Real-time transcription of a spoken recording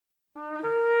For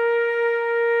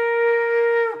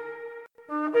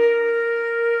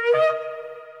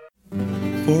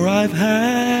I've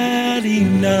had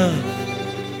enough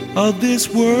of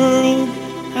this world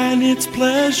and its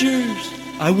pleasures.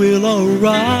 I will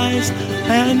arise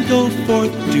and go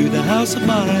forth to the house of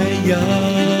my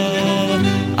God.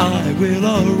 I will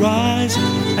arise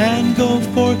and go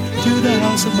forth to the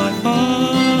house of my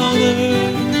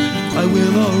Father. I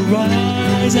will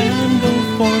arise and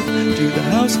go forth to the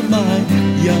house of my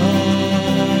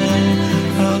God.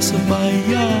 House of my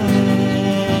God.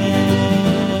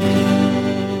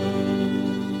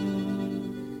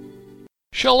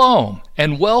 Shalom,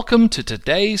 and welcome to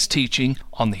today's teaching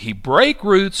on the Hebraic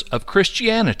roots of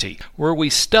Christianity, where we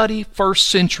study first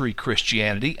century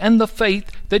Christianity and the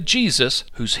faith that Jesus,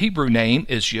 whose Hebrew name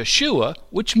is Yeshua,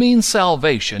 which means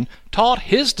salvation, taught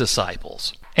his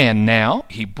disciples. And now,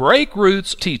 Hebraic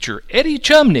roots teacher Eddie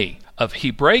Chumney of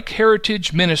Hebraic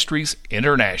Heritage Ministries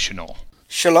International.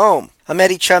 Shalom. I'm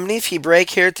Eddie Chumney of Hebraic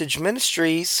Heritage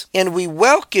Ministries, and we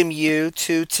welcome you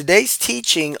to today's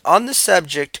teaching on the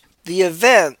subject, the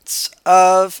events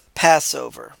of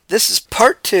Passover. This is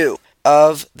part 2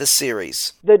 of the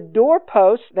series. The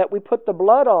doorpost that we put the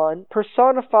blood on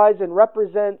personifies and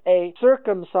represents a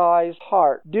circumcised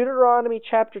heart. Deuteronomy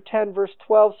chapter 10 verse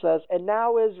 12 says, "And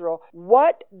now Israel,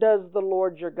 what does the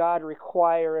Lord your God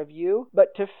require of you,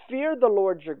 but to fear the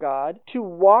Lord your God, to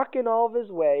walk in all of his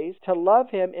ways, to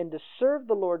love him, and to serve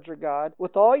the Lord your God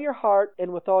with all your heart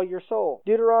and with all your soul."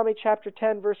 Deuteronomy chapter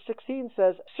 10 verse 16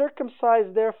 says,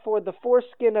 "Circumcise therefore the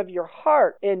foreskin of your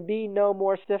heart, and be no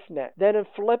more stiff-necked." Then in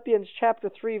Philippians chapter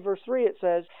 3 verse 3 it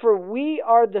says, "For we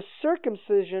are the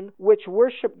circumcision which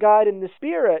worship God in the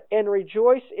Spirit and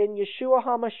rejoice in Yeshua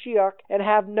HaMashiach and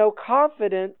have no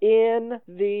confidence in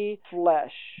the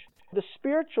flesh." The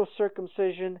spiritual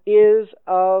circumcision is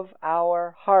of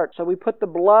our heart. So we put the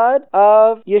blood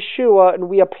of Yeshua and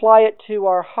we apply it to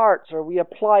our hearts, or we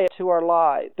apply it to our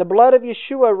lives. The blood of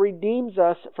Yeshua redeems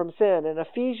us from sin. In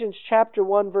Ephesians chapter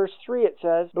 1 verse 3 it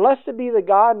says, "Blessed be the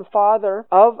God and Father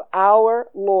of our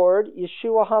Lord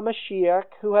Yeshua HaMashiach,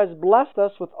 who has blessed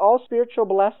us with all spiritual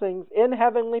blessings in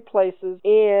heavenly places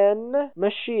in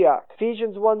Mashiach."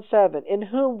 Ephesians 1:7, "In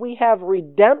whom we have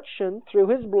redemption through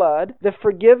his blood, the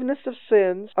forgiveness of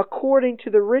sins according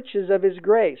to the riches of his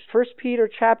grace." 1 Peter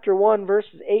chapter 1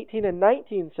 verses 18 and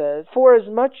 19 says, "For as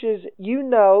much as you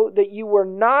know that you were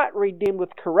not redeemed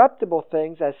with corruptible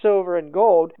things as silver and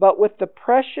gold, but with the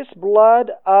precious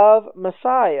blood of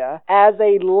Messiah, as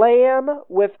a lamb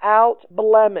without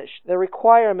blemish," the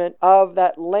requirement of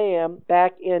that lamb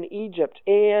back in Egypt,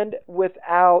 "and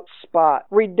without spot."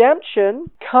 Redemption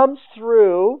comes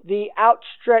through the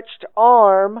outstretched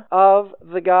arm of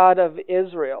the God of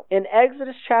Israel. In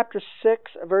Exodus chapter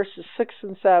 6, verses 6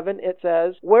 and 7, it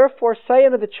says, "Wherefore say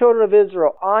unto the children of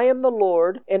Israel, I am the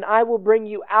Lord, and I will bring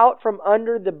you out from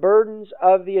under the burdens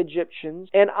of the Egyptians,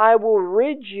 and I will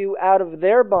rid you out of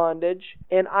their bondage,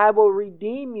 and I will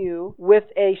redeem you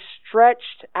with a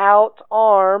stretched out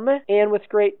arm and with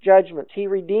great judgments." He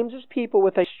redeems his people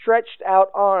with a stretched out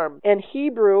arm. In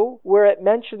Hebrew, where it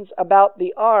mentions about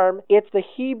the arm, it's the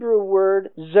Hebrew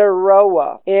word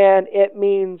zeroah, and it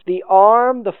means the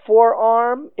arm, the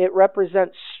forearm. It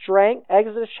represents strength.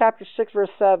 Exodus chapter 6 verse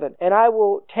 7, "And I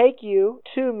will take you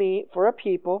to me for a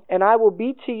people, and I will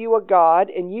be to you a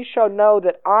God, and you shall know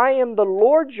that I am the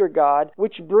Lord your God,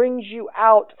 which brings you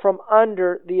out from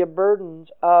under the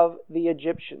burdens of the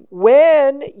Egyptians."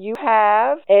 When you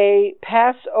have a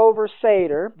Passover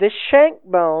Seder, the shank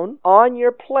bone on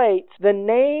your plates, the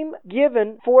name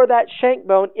given for that shank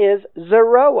bone is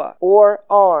zeroah, or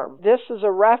arm. This is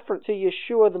a reference to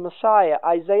Yeshua the Messiah.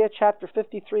 Isaiah chapter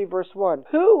 53 verse 1.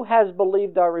 "Who has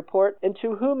believed our report, and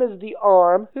to whom is the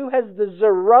arm, who has the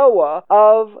zeroah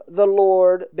of the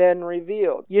Lord been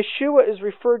revealed?" Yeshua is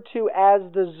referred to as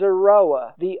the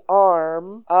zeroah, the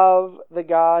arm of the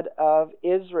God of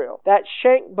Israel. That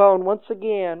shank bone, once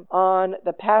again, on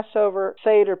the Passover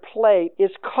Seder plate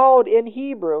is called in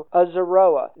Hebrew a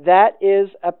zeroah. That is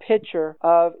a picture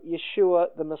of Yeshua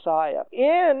the Messiah.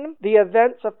 In the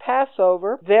events of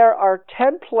Passover, there are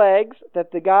 10 plagues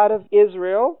that the God of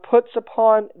Israel puts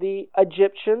upon the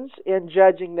Egyptians in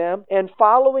judging them. And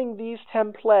following these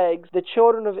 10 plagues, the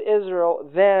children of Israel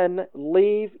then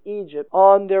leave Egypt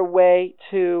on their way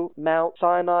to Mount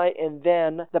Sinai and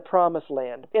then the Promised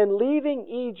Land. In leaving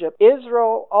Egypt,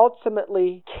 Israel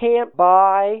ultimately camped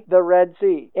by the Red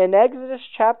Sea. In Exodus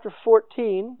chapter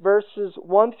 14, verses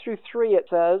 1 through 3, it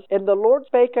says, "And the Lord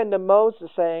spake unto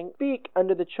Moses, saying, Speak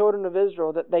unto the children of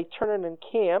Israel, that they turn and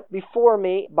encamp before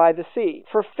me by the sea. sea.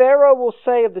 For Pharaoh will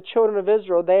say of the children of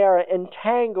Israel, they are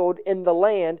entangled in the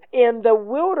land, and the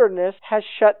wilderness has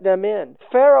shut them in.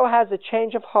 Pharaoh has a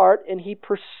change of heart, and he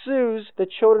pursues the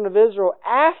children of Israel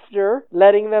after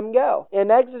letting them go.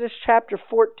 In Exodus chapter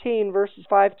 14, verses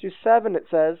 5 through 7, it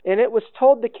says, "And it was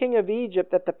told the king of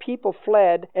Egypt that the people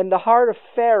fled, and the heart of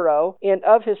Pharaoh and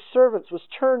of his servants was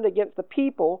turned against the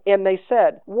people, and they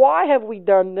said, Why have we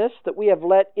done this, that we have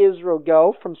let Israel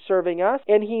go from serving us?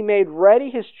 And he made ready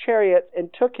his chariots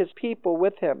and took his people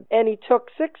with him. And he took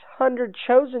 600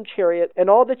 chosen chariots and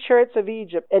all the chariots of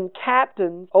Egypt and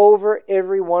captains over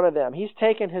every one of them." He's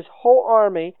taken his whole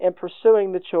army and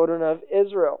pursuing the children of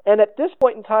Israel. And at this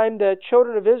point in time, the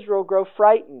children of Israel grow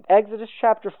frightened. Exodus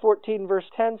chapter 14 verse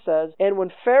 10 says, "And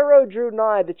when Pharaoh drew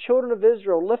nigh, the children of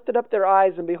Israel lifted up their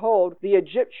eyes, and behold, the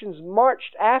Egyptians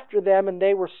marched after them, and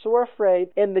they were sore afraid.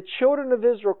 And the children of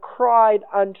Israel cried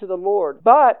unto the Lord."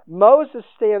 But Moses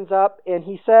stands up and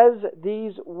he says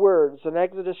these words in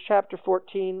Exodus chapter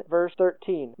 14 verse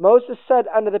 13. "Moses said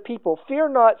unto the people, Fear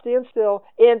not, stand still,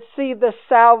 and see the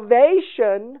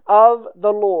salvation of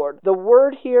the Lord." The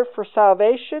word here for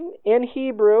salvation in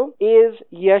Hebrew is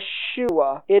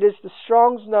Yeshua. It is the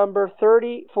Strong's number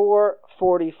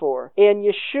 3444. And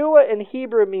Yeshua in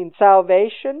Hebrew means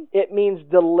salvation, it means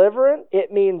deliverance,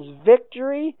 it means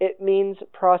victory, it means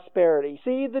prosperity.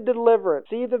 See the deliverance,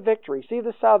 see the victory, see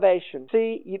the salvation,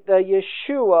 see the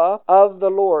Yeshua of the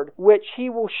Lord, which he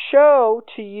will show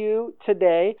to you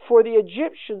today. For the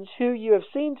Egyptians who you have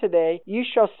seen today, you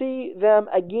shall see them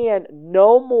again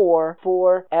no more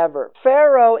forever.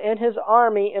 Pharaoh and his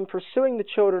army, in pursuing the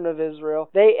children of Israel,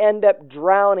 they end up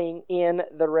drowning in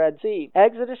the Red Sea.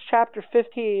 Exodus chapter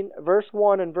 15 verse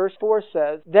 1 and verse 4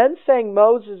 says, "Then sang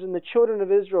Moses and the children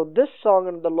of Israel this song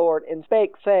unto the Lord, and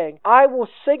spake, saying, I will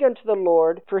sing unto the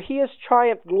Lord, for he has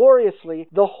triumphed gloriously.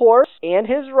 The horse and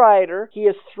his rider he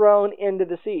has thrown into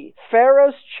the sea.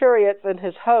 Pharaoh's chariots and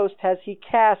his host has he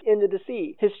cast into the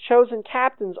sea. His chosen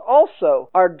captains also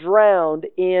are drowned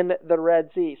in the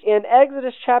Red Sea." In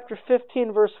Exodus chapter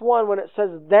 15 verse 1, when it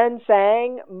says, "Then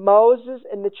sang Moses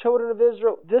and the children of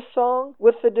Israel this song,"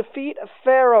 with the defeat of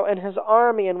Pharaoh and his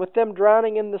army and with them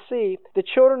drowning in the sea, the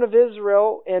children of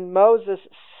Israel and Moses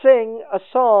sing a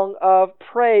song of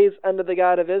praise unto the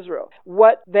God of Israel.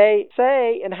 What they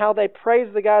say and how they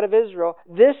praise the God of Israel,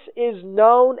 this is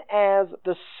known as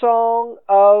the Song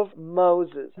of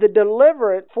Moses. The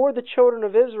deliverance for the children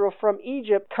of Israel from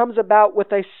Egypt comes about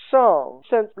with a song.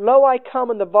 Since, "Lo, I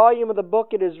come, in the volume of the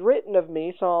book it is written of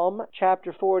me," Psalm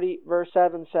chapter 40 verse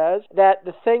 7 says, that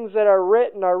the things that are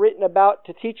written about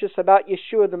to teach us about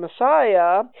Yeshua the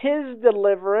Messiah. His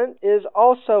deliverance is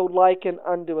also likened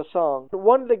unto a song.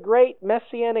 One of the great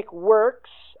messianic works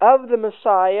of the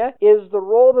Messiah is the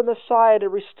role of the Messiah to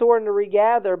restore and to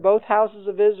regather both houses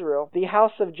of Israel. The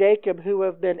house of Jacob, who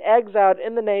have been exiled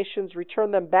in the nations,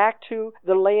 return them back to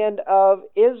the land of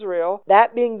Israel.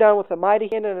 That being done with a mighty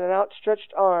hand and an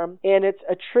outstretched arm, and it's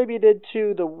attributed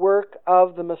to the work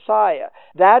of the Messiah.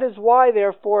 That is why,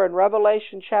 therefore, in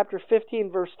Revelation chapter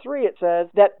 15 verse 3 it says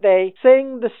that they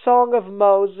sing the song of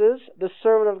Moses, the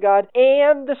servant of God,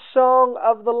 and the song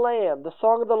of the Lamb. The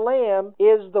song of the Lamb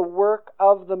is the work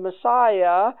of the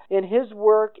Messiah, and his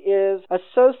work is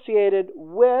associated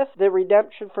with the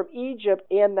redemption from Egypt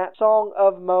and that song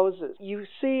of Moses. You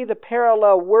see the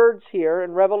parallel words here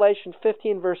in Revelation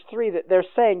 15 verse 3 that they're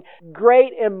saying,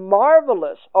 "Great and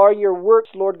marvelous are your works,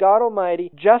 Lord God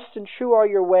Almighty. Just and true are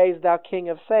your ways, thou King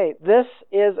of saints." This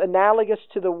is analogous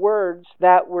to the words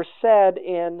that were said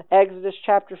in Exodus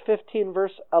chapter 15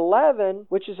 verse 11,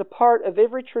 which is a part of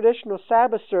every traditional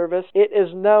Sabbath service. It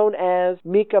is known as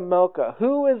Mika Mocha.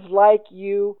 Who is like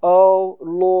you, O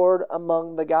Lord,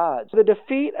 among the gods? The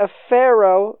defeat of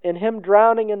Pharaoh and him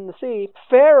drowning in the sea.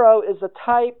 Pharaoh is a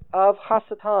type of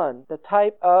Hasatan, the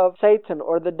type of Satan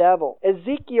or the devil.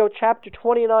 Ezekiel chapter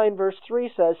 29 verse 3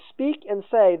 says, "Speak and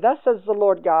say, Thus says the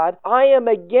Lord God, I am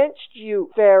against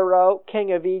you, Pharaoh,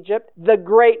 king of Egypt, the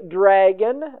great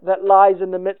dragon that lies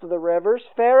in the midst of the rivers."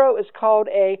 Pharaoh is called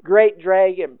a great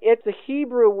dragon. It's a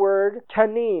Hebrew word,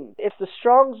 tanin. It's the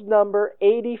Strong's number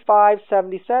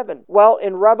 8577. Well,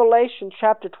 in Revelation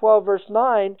chapter 12 verse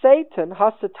 9, Satan,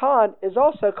 Hasatan, is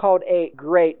also called a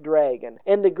great dragon.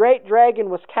 And the great dragon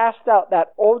was cast out,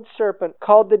 that old serpent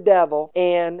called the devil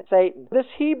and Satan. This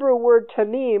Hebrew word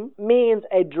tanim means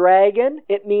a dragon,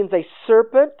 it means a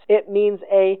serpent, it means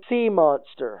a sea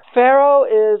monster. Pharaoh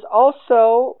is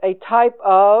also a type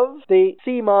of the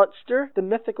sea monster, the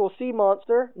mythical sea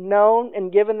monster, known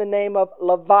and given the name of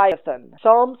Leviathan.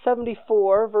 Psalm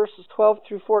 74 verses 12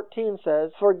 through 14 says,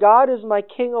 says, "For God is my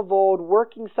King of old,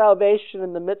 working salvation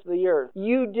in the midst of the earth.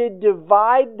 You did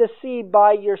divide the sea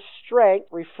by your strength,"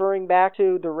 referring back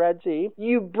to the Red Sea.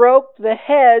 "You broke the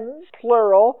heads,"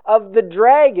 plural, "of the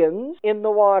dragons in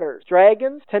the waters."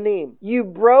 Dragons, Tanim. "You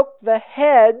broke the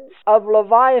heads of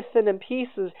Leviathan in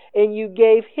pieces, and you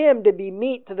gave him to be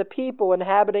meat to the people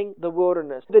inhabiting the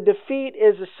wilderness." The defeat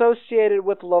is associated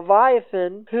with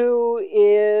Leviathan, who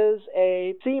is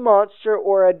a sea monster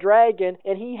or a dragon,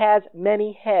 and he has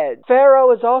many heads.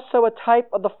 Pharaoh is also a type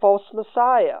of the false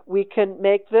Messiah. We can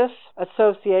make this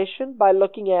association by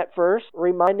looking at first,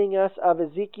 reminding us of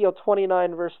Ezekiel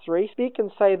 29 verse 3. "Speak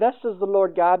and say, Thus says the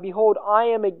Lord God, Behold, I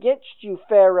am against you,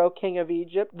 Pharaoh, king of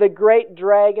Egypt, the great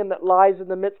dragon that lies in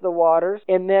the midst of the waters."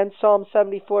 And then Psalm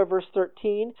 74 verse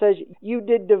 13 says, "You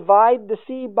did divide the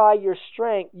sea by your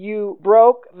strength. You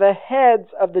broke the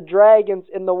heads of the dragons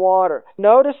in the water."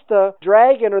 Notice the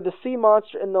dragon or the sea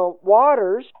monster in the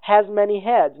waters has many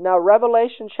heads. Now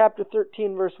Revelation chapter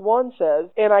 13 verse 1 says,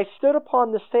 "And I stood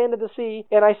upon the sand of the sea,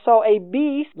 and I saw a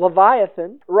beast,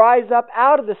 Leviathan, rise up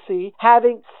out of the sea,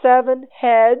 having 7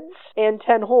 heads and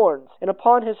 10 horns, and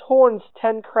upon his horns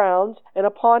 10 crowns, and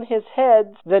upon his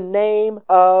heads the name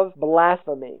of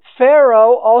blasphemy."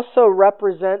 Pharaoh also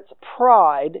represents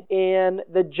pride and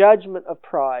the judgment of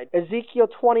pride. Ezekiel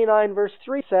 29 verse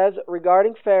 3 says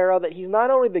regarding Pharaoh that he's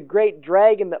not only the great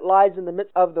dragon that lies in the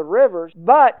midst of the rivers,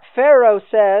 but Pharaoh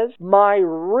says, "My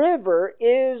river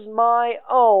is my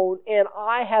own, and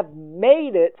I have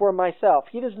made it for myself."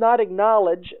 He does not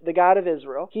acknowledge the God of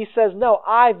Israel. He says, "No,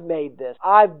 I've made this.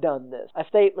 I've done this." A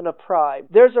statement of pride.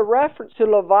 There's a reference to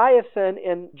Leviathan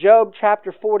in Job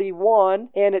chapter 41,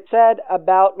 and it said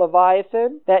about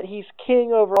Leviathan that he's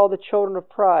king over all the children of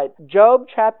pride. Job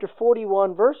chapter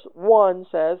 41 verse 1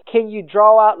 says, "Can you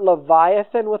draw out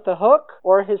Leviathan with a hook,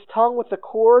 or his tongue with a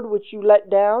cord which you let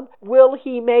down? Will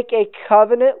he make a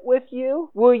covenant with you?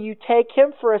 Will you take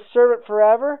him for a servant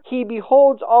forever? He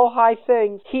beholds all high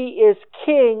things. He is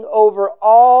king over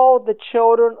all the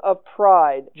children of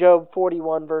pride." Job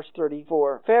 41 verse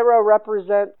 34. Pharaoh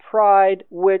represents pride,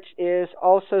 which is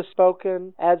also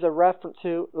spoken as a reference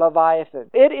to Leviathan.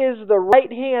 It is the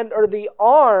right hand or the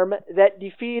arm that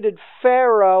defeated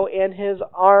Pharaoh and his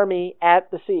army at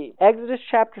the sea. Exodus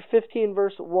chapter 15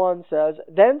 verse 1 says,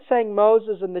 "Then sang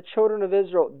Moses and the children of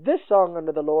Israel this song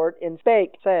unto the Lord, and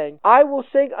spake, saying, I will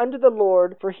sing unto the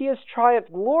Lord, for he has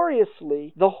triumphed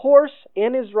gloriously. The horse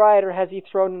and his rider has he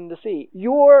thrown into the sea.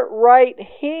 Your right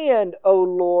hand, O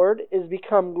Lord, is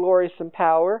become glorious in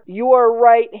power. Your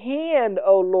right hand,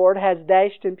 O Lord, has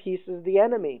dashed in pieces the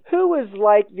enemy. Who is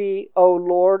like thee, O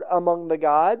Lord, among the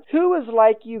gods? Who is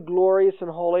like you, glorious in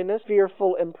holiness,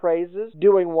 fearful in praises,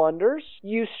 doing wonders?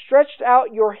 You stretched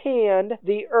out your hand,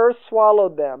 the earth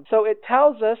swallowed them." So it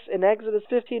tells us in Exodus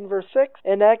 15 verse 6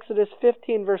 and Exodus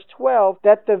 15 verse 12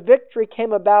 that the victory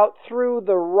came about through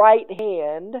the right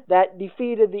hand that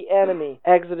defeated the enemy.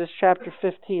 Exodus chapter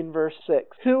 15 verse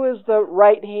 6. Who is the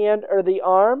right hand or the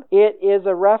arm? It is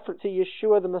a reference to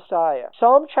Yeshua the Messiah.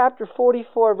 Psalm chapter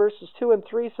 44 verses 2 and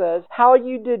 3 says, "How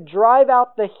you did drive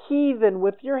out the heathen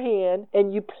with your hand,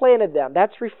 and you planted them."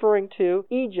 That's referring to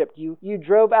Egypt. You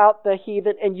drove out the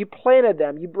heathen and you planted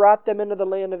them. You brought them into the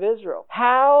land of Israel.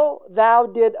 "How thou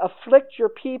did afflict your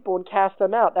people and cast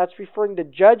them out." That's referring to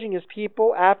judging his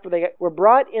people after they were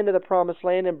brought into the promised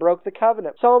land and broke the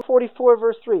covenant. Psalm 44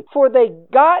 verse 3. "For they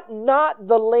got not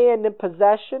the land in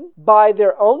possession by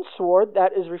their own sword,"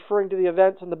 that is referring to the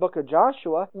events in the book of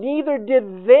Joshua, "neither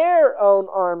did their own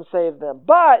arm save them,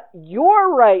 but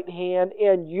your right hand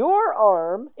and your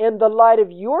arm in the light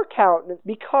of your countenance,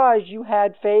 because you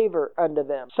had favor unto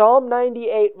them." Psalm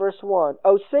 98 verse 1.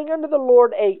 "O sing unto the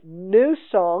Lord a new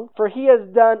song, for he has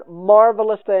done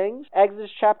marvelous things."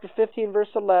 Exodus chapter 15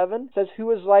 verse 11 says,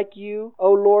 "Who is like you,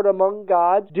 O Lord, among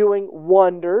gods, doing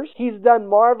wonders?" He's done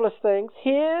marvelous things.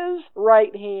 His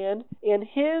right hand and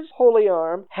his holy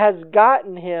arm has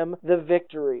gotten him the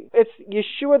victory. It's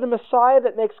Yeshua the Messiah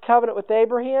that makes covenant with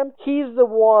Abraham. He's the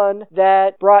one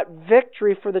that brought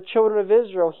victory for the children of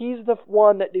Israel. He's the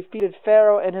one that defeated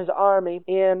Pharaoh and his army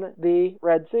in the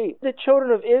Red Sea. The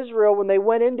children of Israel, when they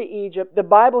went into Egypt, the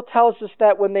Bible tells us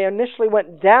that when they initially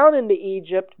went down into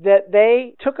Egypt, that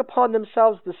they took upon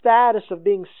themselves the status of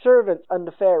being servants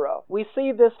unto Pharaoh. We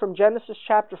see this from Genesis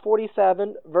chapter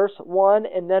 47 verse 1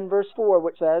 and then verse 4,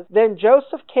 which says, "Then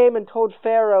Joseph came and told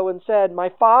Pharaoh and said, My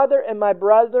father and my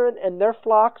brethren and their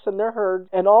flocks and their herds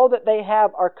and all that they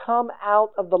have are come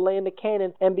out of the land of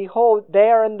Canaan, and behold, they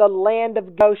are in the land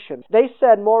of Goshen. They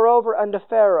said moreover unto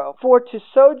Pharaoh, For to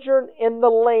sojourn in the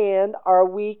land are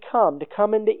we come, to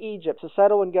come into Egypt, to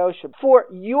settle in Goshen. For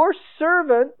your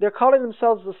servant, they're calling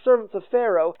themselves the servants of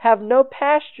Pharaoh, have no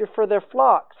pasture for their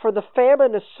flocks, for the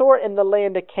famine is sore in the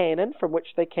land of Canaan, from which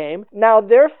they came. Now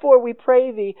therefore we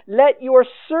pray thee, let your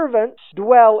servants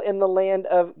dwell in the land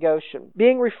of Goshen.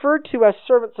 Being referred to as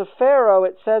servants of Pharaoh,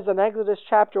 it says in Exodus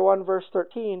chapter 1 verse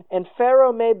 13, and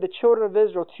Pharaoh made the children of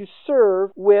Israel to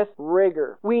serve with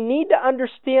rigor. We need to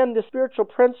understand the spiritual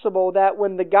principle that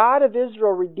when the God of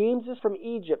Israel redeems us from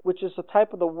Egypt, which is the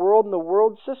type of the world and the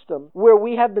world system, where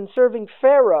we have been serving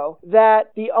Pharaoh,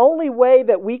 that the only way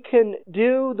that we can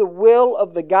do the will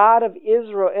of the God of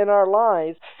Israel in our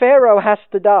lives, Pharaoh has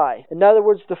to die. In other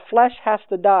words, the flesh has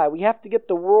to die. We have to get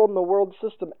the world and the world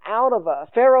system out of us.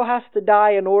 Pharaoh has to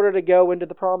die in order to go into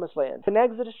the promised land. In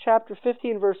Exodus chapter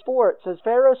 15 verse 4, it says,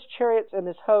 Pharaoh's chariots and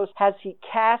his host has he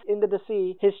cast into the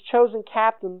sea. His chosen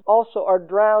captains also are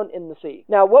drowned in the sea.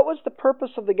 Now, what was the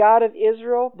purpose of the God of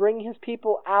Israel bringing his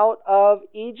people out of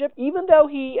Egypt? Even though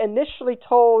he initially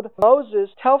told Moses,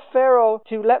 tell Pharaoh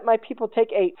to let my people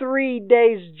take a 3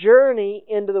 days journey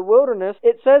into the wilderness,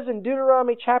 it says in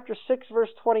Deuteronomy chapter 6 verse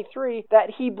 23 that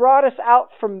he brought us out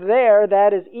from there,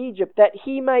 that is Egypt, that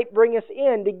he might bring us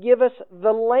in to give us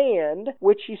the land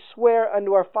which he sware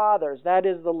unto our fathers, that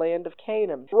is the land of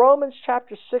Canaan. Romans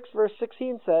chapter 6 verse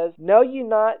 16 says, know you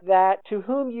not that to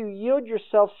whom you yield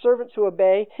yourselves servants to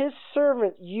obey, his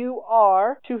servants you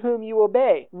are to whom you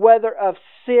obey, whether of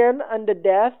sin unto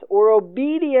death or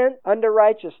obedient unto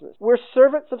righteousness. We're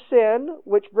servants of sin,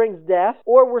 which brings death,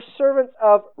 or we're servants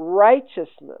of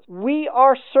righteousness. We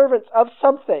are servants of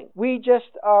something. We just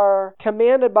are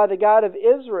commanded by the God of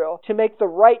Israel to make the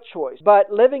right choice.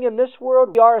 But living in this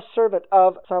world, we are a servant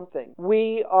of something.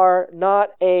 We are not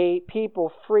a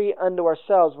people free unto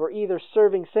ourselves. We're either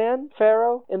serving sin,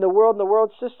 Pharaoh, in the world and the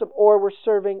world system, or we're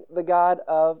serving the God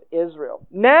of Israel.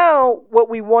 Now, what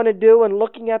we want to do in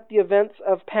looking at the events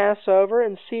of Passover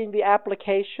and seeing the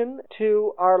application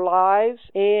to our lives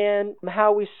and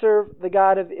how we serve the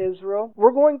God of Israel,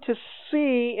 we're going to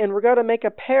see and we're going to make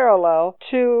a parallel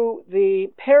to the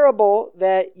parable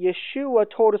that Yeshua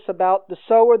told us about, the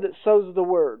sower that sows the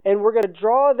word. And we're going to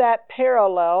draw that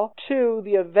parallel to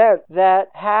the event that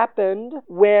happened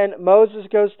when Moses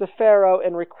goes to Pharaoh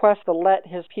and requests to let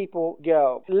his people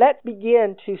go. Let's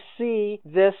begin to see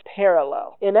this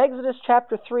parallel. In Exodus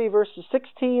chapter 3 verses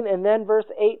 16 and then verse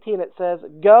 18 it says,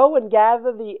 go and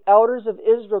gather the elders of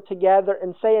Israel together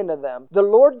and say unto them, the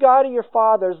Lord God of your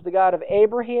fathers, the God of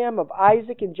Abraham, of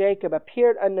Isaac, and Jacob,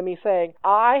 appeared unto me, saying,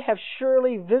 I have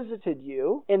surely visited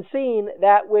you, and seen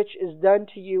that which is done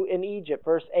to you in Egypt.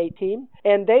 Verse 18,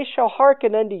 and they shall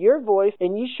hearken unto your voice,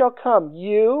 and ye shall come,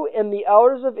 you and the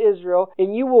elders of Israel,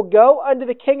 and you will go unto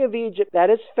the king of Egypt, that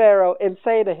is Pharaoh, and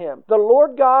say to him, the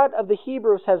Lord God of the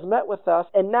Hebrews has met with us,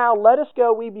 and now let us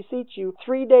go, we beseech you,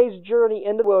 3 days' journey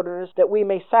into the wilderness, that we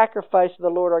may sacrifice to the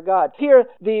Lord our God. Here,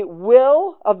 the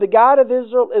will of the God of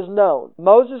Israel is known.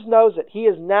 Moses knows it. He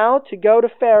is now to go to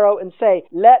Pharaoh and say,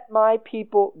 let my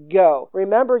people go.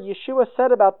 Remember, Yeshua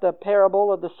said about the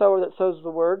parable of the sower that sows the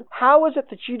word, how is it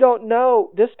that you don't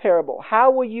know this parable?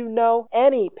 How will you know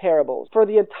any parables? For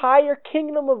the entire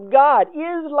kingdom of God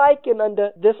is likened unto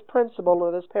this principle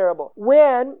or this parable.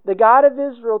 When the God of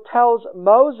Israel tells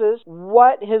Moses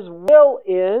what his will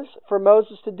is for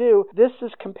Moses to do, this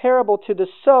is comparable to the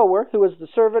sower, who is the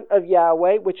servant of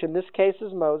Yahweh, which in this case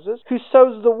is Moses, who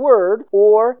sows the word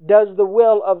or does the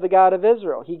will of the God of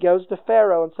Israel. He goes to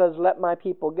Pharaoh and says, let my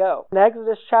people go. In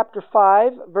Exodus chapter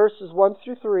 5, verses 1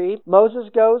 through 3, Moses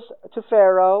goes to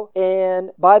Pharaoh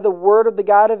and by the word of the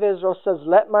God of Israel says,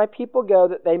 let my people go,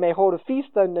 that they may hold a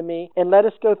feast unto me, and let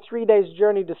us go 3 days'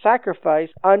 journey to sacrifice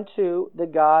unto the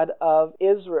God of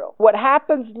Israel. What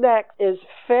happens next is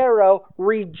Pharaoh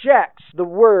rejects the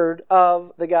word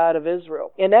of the God of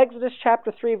Israel. In Exodus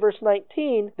chapter 3, verse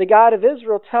 19, the God of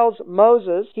Israel tells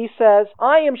Moses, he says,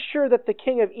 I am sure that the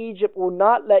king of Egypt will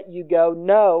not let you go,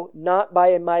 no, not by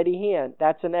a mighty hand.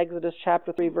 That's in Exodus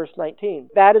chapter 3, verse 19.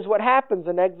 That is what happens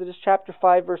in Exodus chapter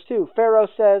 5, verse 2. Pharaoh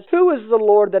says, who is the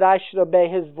Lord that I should obey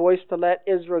his voice to let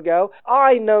Israel go?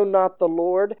 I know not the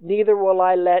Lord, neither will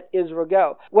I let Israel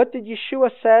go. What did Yeshua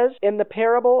says in the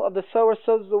parable of the sower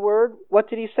sows the word? What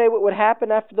did he say what would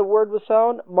happen after the word was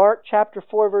sown? Mark chapter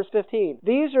 4, verse 15.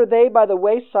 These are they by the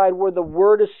wayside where the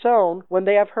word is sown. When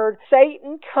they have heard,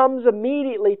 Satan comes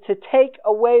immediately to take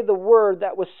away the word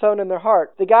that was sown in their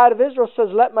heart. The God of Israel says,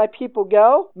 let my people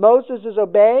go. Moses is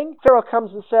obeying. Pharaoh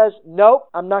comes and says, nope,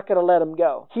 I'm not going to let him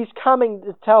go. He's coming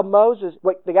to tell Moses,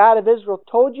 what the God of Israel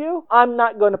told you, I'm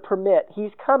not going to permit.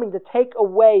 He's coming to take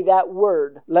away that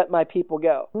word, let my people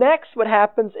go. Next, what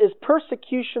happens is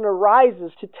persecution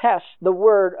arises to test the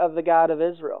word of the God of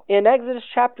Israel. In Exodus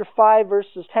chapter 5,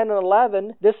 verses 10 and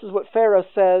 11, this is what Pharaoh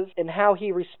says and how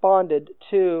he responded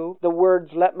to the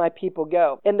words, "Let my people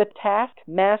go." And the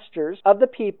taskmasters of the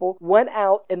people went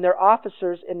out and their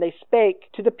officers, and they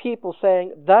spake to the people,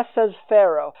 saying, "Thus says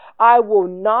Pharaoh, I will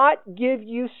not give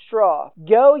you straw.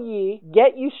 Go ye,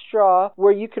 get you straw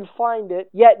where you can find it,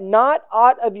 yet not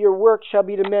aught of your work shall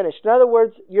be diminished." In other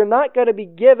words, you're not going to be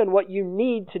given what you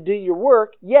need to do your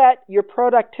work, yet your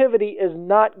productivity is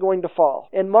not going to fall.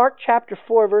 In Mark chapter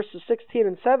 4, verses 16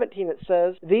 and 17, it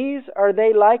says, "These are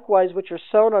they likewise which are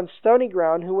sown on stony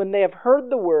ground, who when they have heard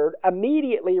the word,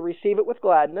 immediately receive it with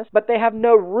gladness, but they have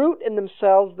no root in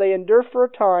themselves, they endure for a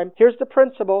time." Here's the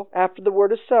principle after the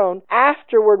word is sown.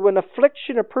 "Afterward, when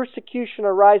affliction or persecution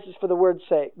arises for the word's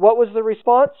sake." What was the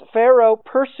response? Pharaoh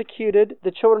persecuted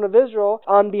the children of Israel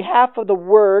on behalf of the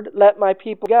word, "Let my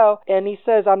people go." And he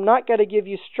says, "I'm not going to give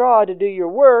you straw to do your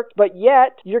work, but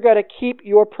yet you're going to keep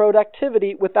your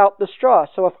productivity without the straw."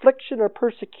 So affliction or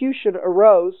persecution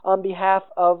arose on behalf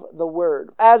of the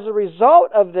word. As a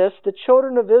result of this, the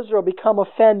children of Israel become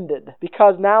offended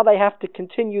because now they have to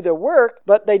continue their work,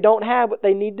 but they don't have what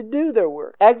they need to do their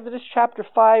work. Exodus chapter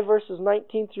 5, verses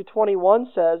 19 through 21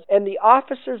 says, "And the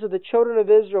officers of the children of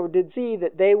Israel did see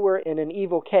that they were in an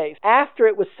evil case. After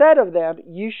it was said of them,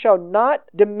 You shall not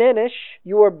diminish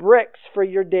your bricks for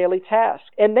your daily task.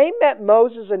 And they met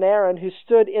Moses and Aaron, who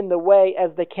stood in the way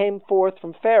as they came forth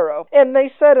from Pharaoh. And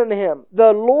they said unto him,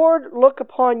 The Lord look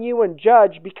upon you and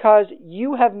judge, because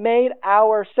you have made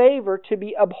our savor to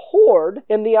be abhorred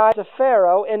in the eyes of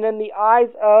Pharaoh and in the eyes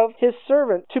of his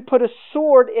servants, to put a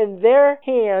sword in their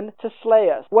hand to slay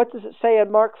us." What does it say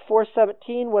in Mark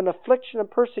 4:17? "When affliction and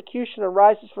persecution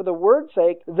arises for the word's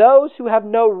sake, those who have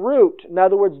no root," in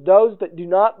other words, those that do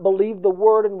not believe the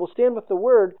word and will stand with the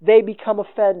word, "they become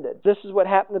offended." This is what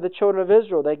happened to the children of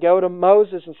Israel. They go to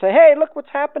Moses and say, "Hey, look what's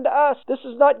happened to us. This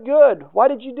is not good. Why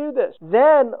did you do this?"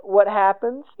 Then what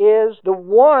happens is the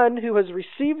one who has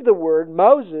received the word,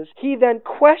 Moses, he then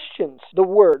questions the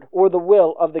word or the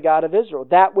will of the God of Israel,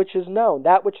 that which is known,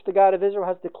 that which the God of Israel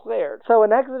has declared. So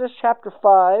in Exodus chapter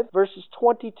 5, verses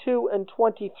 22 and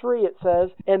 23, it says,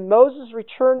 "And Moses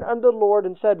returned unto the Lord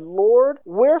and said, Lord,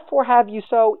 wherefore have you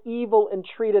so evil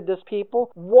entreated this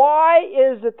people? Why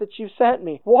is it that you sent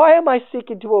me? Why am I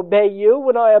seeking to obey you?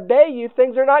 When I obey you,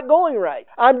 things are not going right.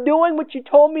 I'm doing what you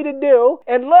told me to do,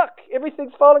 and look,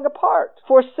 everything's falling apart.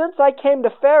 For since I came to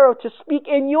Pharaoh to speak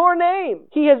in your name,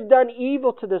 he has done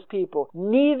evil to this people.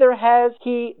 Neither has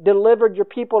he delivered your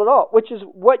people at all," which is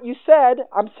what you said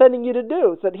I'm sending you to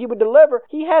do, so that he would deliver.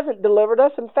 He hasn't delivered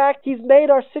us. In fact, he's made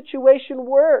our situation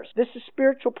worse. This is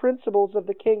spiritual principles of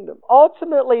the kingdom.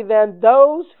 Ultimately, then,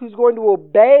 those who's going to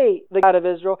obey the God of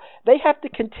Israel, they have to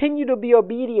continue to be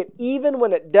obedient even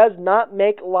when it does not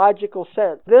make logical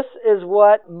sense. This is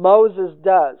what Moses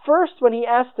does. First, when he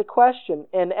asks the question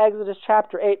in Exodus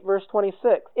chapter 8, verse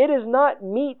 26, "It is not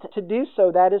meet to do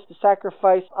so, that is to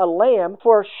sacrifice a lamb,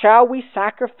 for shall we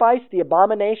sacrifice the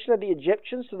abomination of the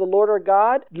Egyptians to the Lord our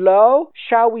God? Lo,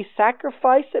 shall we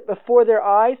sacrifice it before their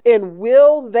eyes? And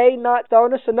will they not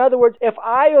stone us?" In other words, if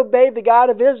I obey the God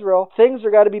of Israel, things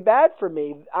are going to be bad for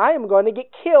me. I am going to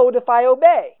get killed if I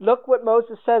obey. Look what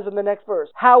Moses says in the next verse.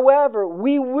 "However,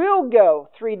 we will go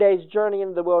 3 days' journey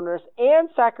into the wilderness and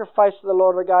sacrifice to the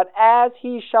Lord our God as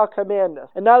he shall command us."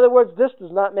 In other words, this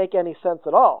does not make any sense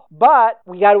at all. But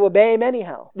we got to obey him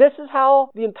anyhow. This is how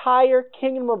the entire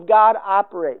kingdom of God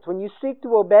operates. When you seek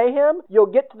to obey him, you'll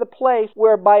get to the place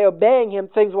where by obeying him,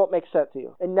 things won't make sense to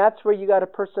you. And that's where you got to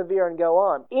persevere and go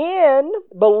on. In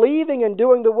believing and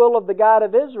doing the will of the God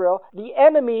of Israel, the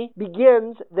enemy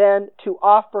begins then to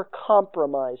offer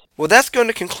compromise. Well, that's going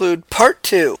to conclude part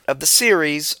 2 of the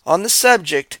series on the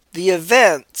subject, the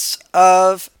events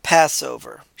of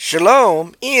Passover.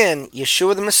 Shalom in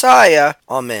Yeshua the Messiah.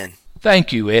 Amen.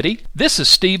 Thank you, Eddie. This is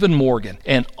Stephen Morgan,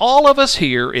 and all of us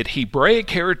here at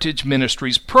Hebraic Heritage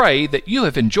Ministries pray that you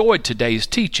have enjoyed today's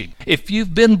teaching. If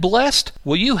you've been blessed,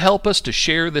 will you help us to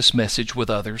share this message with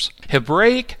others?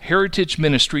 Hebraic Heritage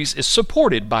Ministries is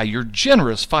supported by your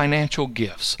generous financial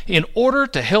gifts. In order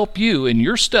to help you in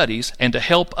your studies and to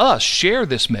help us share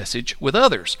this message with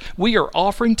others, we are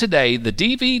offering today the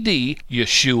DVD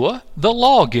Yeshua the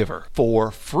Lawgiver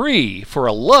for free for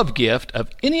a love gift of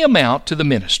any amount to the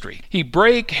ministry.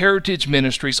 Hebraic Heritage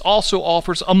Ministries also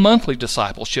offers a monthly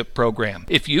discipleship program.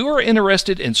 If you are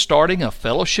interested in starting a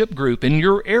fellowship group in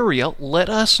your area, let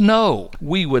us know.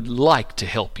 We would like to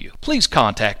help you. Please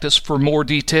contact us for more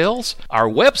details. Our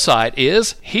website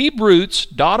is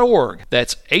hebroots.org.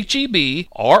 That's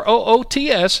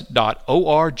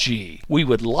HEBROOTS.org. We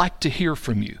would like to hear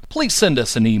from you. Please send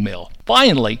us an email.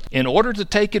 Finally, in order to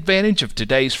take advantage of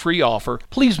today's free offer,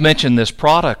 please mention this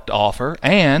product offer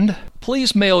and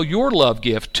please mail your love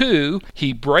gift to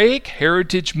Hebraic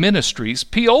Heritage Ministries,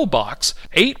 P.O. Box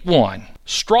 81,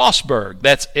 Strasburg,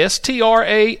 that's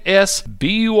Strasburg,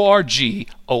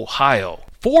 Ohio,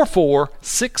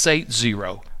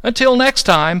 44680. Until next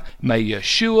time, may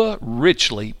Yeshua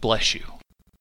richly bless you.